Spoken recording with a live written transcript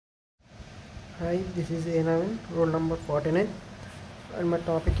Hi, this is A9, roll number 49, and my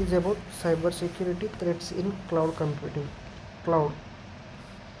topic is about cybersecurity threats in cloud computing. Cloud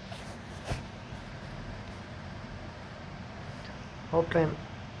outline,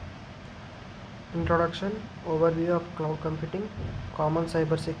 introduction, overview of cloud computing, common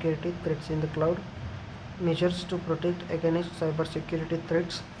cybersecurity threats in the cloud, measures to protect against cybersecurity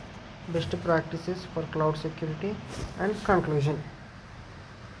threats, best practices for cloud security, and conclusion.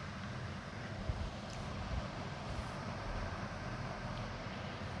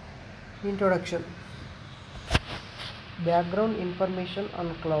 Introduction. Background information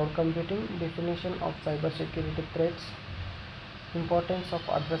on cloud computing, definition of cybersecurity threats, importance of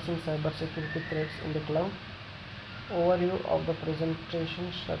addressing cybersecurity threats in the cloud, overview of the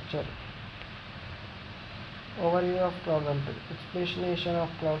presentation structure, overview of cloud computing, explanation of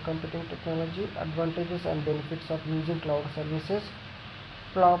cloud computing technology, advantages and benefits of using cloud services,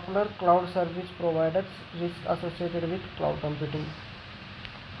 popular cloud service providers, risk associated with cloud computing,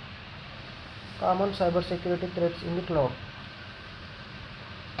 common cybersecurity threats in the cloud,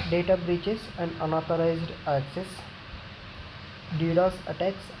 data breaches and unauthorized access, DDoS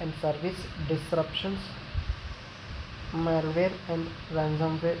attacks and service disruptions, malware and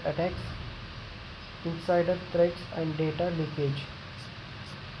ransomware attacks, insider threats and data leakage.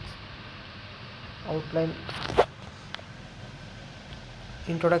 Outline.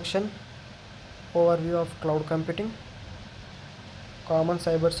 Introduction, overview of cloud computing, common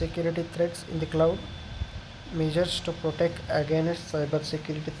cybersecurity threats in the cloud, measures to protect against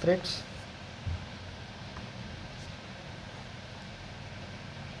cybersecurity threats,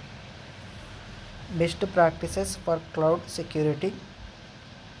 best practices for cloud security,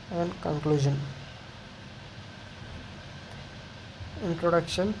 and conclusion.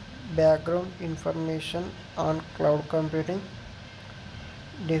 Introduction, background information on cloud computing,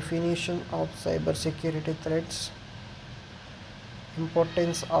 definition of cybersecurity threats,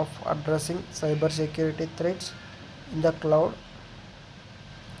 importance of addressing cybersecurity threats in the cloud,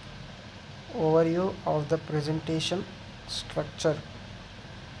 overview of the presentation structure.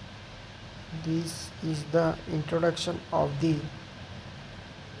 This is the introduction of the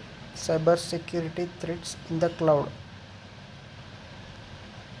cybersecurity threats in the cloud.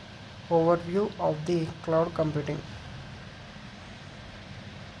 Overview of the cloud computing.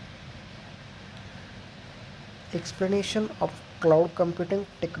 Explanation of cloud computing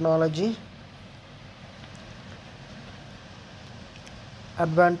technology.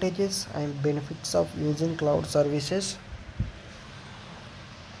 Advantages and benefits of using cloud services.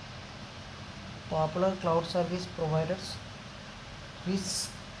 Popular cloud service providers, risks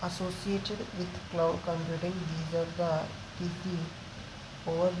associated with cloud computing. These are the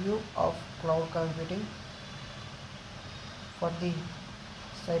overview of cloud computing for the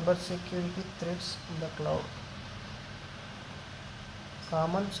cybersecurity threats in the cloud.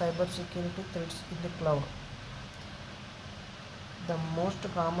 Common cybersecurity threats in the cloud. The most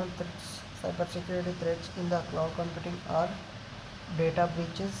common cybersecurity threats in the cloud computing are data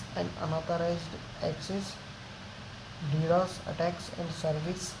breaches and unauthorized access, DDoS attacks and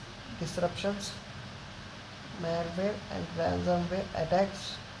service disruptions, malware and ransomware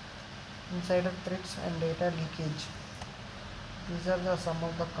attacks, insider threats and data leakage. These are some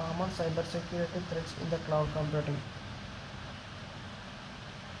of the common cybersecurity threats in the cloud computing.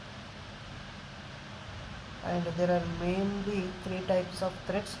 And there are mainly three types of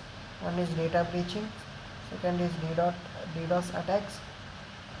threats. One is data breaching, second is DDoS attacks,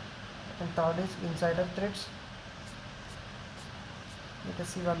 and third is insider threats. Let us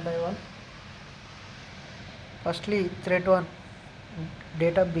see one by one. Firstly, threat 1,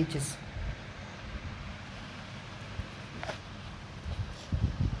 data breaches.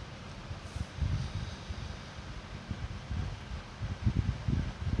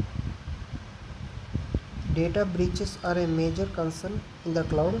 Data breaches are a major concern in the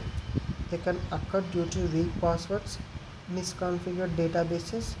cloud. They can occur due to weak passwords, misconfigured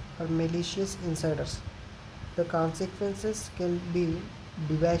databases, or malicious insiders. The consequences can be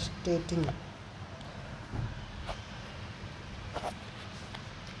devastating.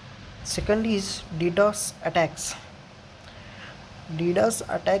 Second is DDoS attacks. DDoS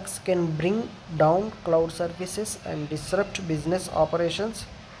attacks can bring down cloud services and disrupt business operations.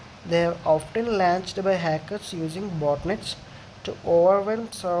 They are often launched by hackers using botnets to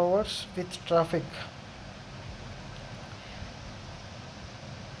overwhelm servers with traffic.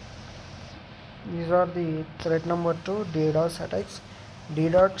 These are the threat number 2, DDoS attacks.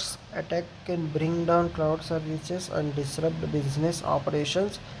 DDoS attack can bring down cloud services and disrupt business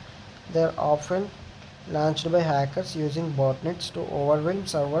operations. They are often launched by hackers using botnets to overwhelm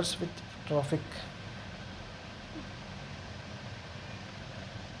servers with traffic.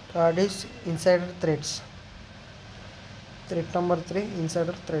 Third is insider threats. Threat number 3,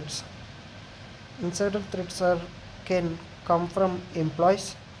 insider threats. Insider threats can come from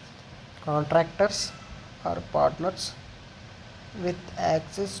employees, contractors, or partners with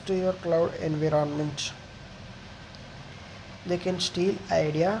access to your cloud environment. They can steal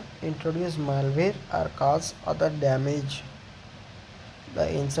idea, introduce malware, or cause other damage. The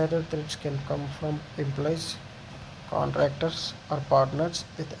insider threats can come from employees, contractors, or partners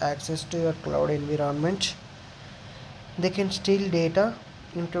with access to your cloud environment. They can steal data,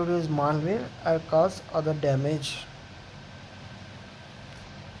 introduce malware, or cause other damage.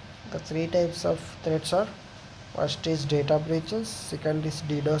 The three types of threats are: first is data breaches, second is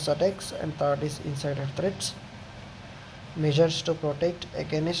DDoS attacks, and third is insider threats. Measures to protect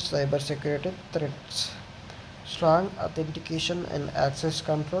against cybersecurity threats: strong authentication and access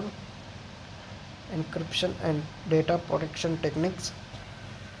control, encryption and data protection techniques,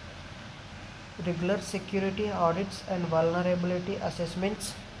 regular security audits and vulnerability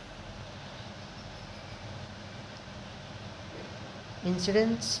assessments,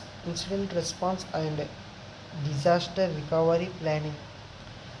 incident response and disaster recovery planning.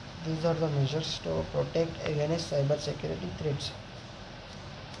 These are the measures to protect against cybersecurity threats.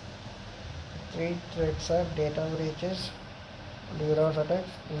 Three threats are data breaches, DDoS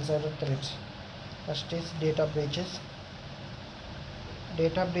attacks, insider threats. First is data breaches.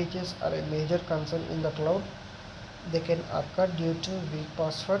 Data breaches are a major concern in the cloud. They can occur due to weak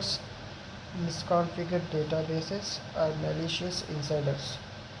passwords, misconfigured databases, or malicious insiders.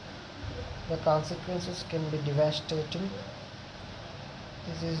 The consequences can be devastating.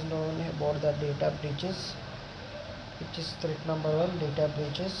 This is known about the data breaches, which is threat number 1, data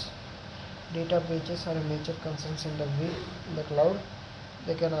breaches. Data breaches are a major concerns in the cloud.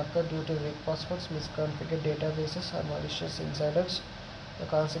 They can occur due to weak passwords, misconfigured databases, or malicious insiders. The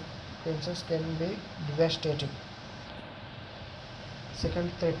consequences can be devastating.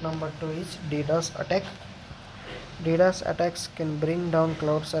 Second threat number 2 is DDoS attack. DDoS attacks can bring down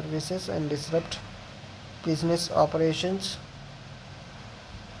cloud services and disrupt business operations.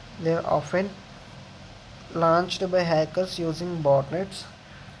 They are often launched by hackers using botnets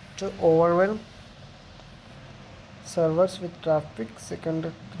to overwhelm servers with traffic.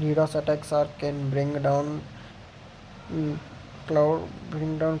 Second, DDoS attacks can bring down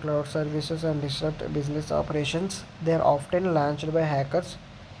cloud services and disrupt business operations. They are often launched by hackers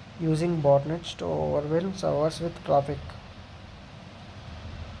using botnets to overwhelm servers with traffic.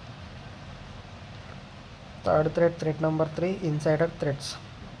 Third threat number 3, insider threats.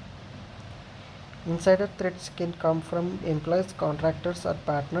 Insider threats can come from employees, contractors, or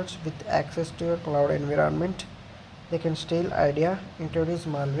partners with access to your cloud environment. They can steal idea, introduce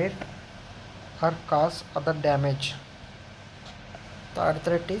malware, or cause other damage. Third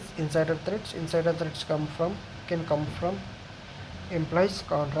threat is insider threats. Insider threats can come from employees,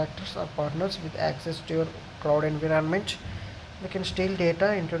 contractors, or partners with access to your cloud environment. They can steal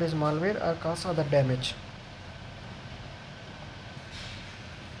data, introduce malware, or cause other damage.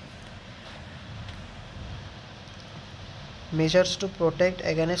 Measures to protect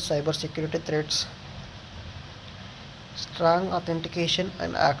against cybersecurity threats: strong authentication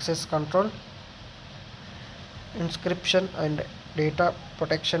and access control, encryption and data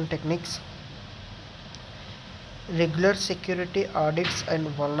protection techniques, regular security audits and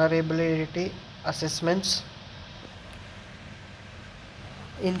vulnerability assessments,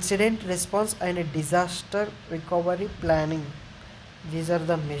 incident response and disaster recovery planning. These are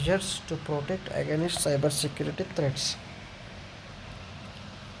the measures to protect against cybersecurity threats.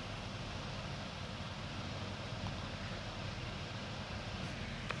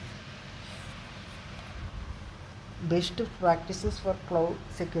 Best practices for cloud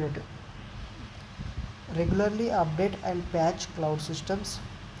security: regularly update and patch cloud systems,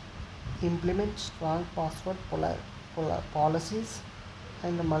 implement strong password policies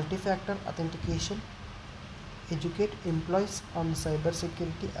and multi-factor authentication, educate employees on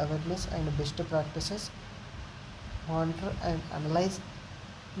cybersecurity awareness and best practices, monitor and analyze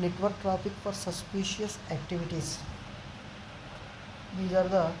network traffic for suspicious activities. These are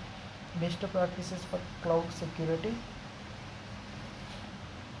the best practices for cloud security.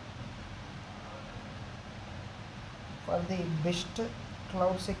 For the best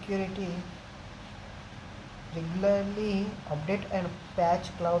cloud security, regularly update and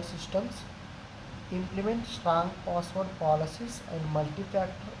patch cloud systems, implement strong password policies and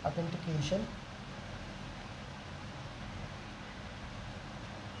multi-factor authentication,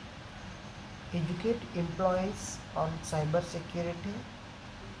 educate employees on cybersecurity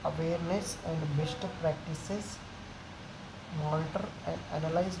awareness and best practices, monitor and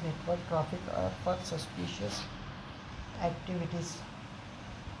analyze network traffic for suspicious activities.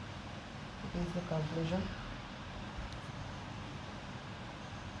 It is the conclusion.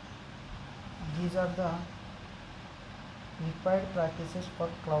 These are the required practices for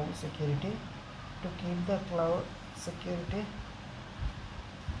cloud security to keep the cloud security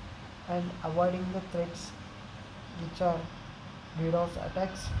and avoiding the threats which are DDoS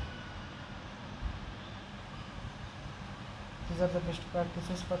attacks. These are the best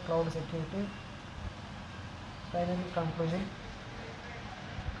practices for cloud security. Finally, conclusion.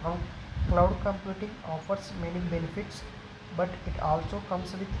 Cloud computing offers many benefits, but it also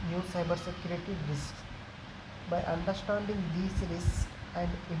comes with new cybersecurity risks. By understanding these risks and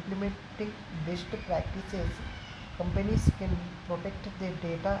implementing best practices, companies can protect their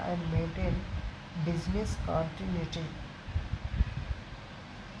data and maintain business continuity.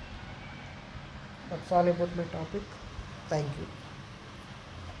 That's all about my topic. Thank you.